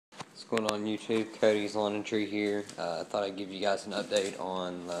Going on YouTube? Cody's Lawn and Tree here. I thought I'd give you guys an update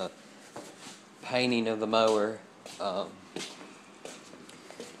on the painting of the mower. I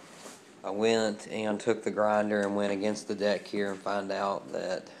went and took the grinder and went against the deck here and found out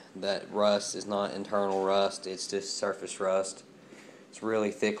that rust is not internal rust, it's just surface rust. It's a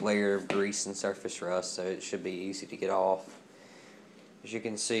really thick layer of grease and surface rust, so it should be easy to get off. As you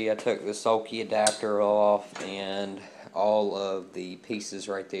can see, I took the sulky adapter off and all of the pieces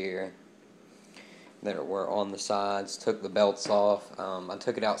right there that were on the sides. Took the belts off. I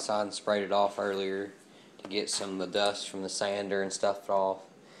took it outside and sprayed it off earlier to get some of the dust from the sander and stuff off.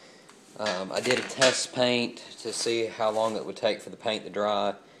 I did a test paint to see how long it would take for the paint to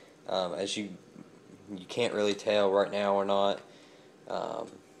dry. As you can't really tell right now or not,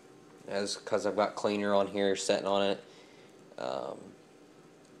 because I've got cleaner on here setting on it.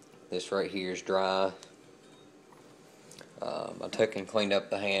 This right here is dry. I took and cleaned up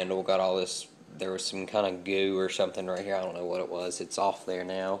the handle, got all this, there was some kind of goo or something right here, I don't know what it was, it's off there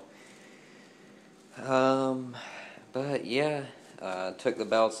now. But yeah, took the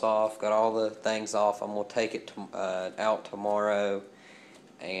belts off, got all the things off. I'm going to take it out tomorrow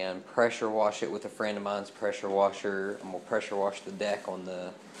and pressure wash it with a friend of mine's pressure washer. I'm going to pressure wash the deck on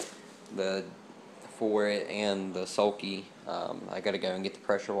the for it and the sulky. I got to go and get the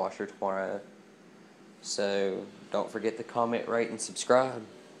pressure washer tomorrow. So don't forget to comment, rate, and subscribe.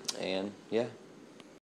 And yeah.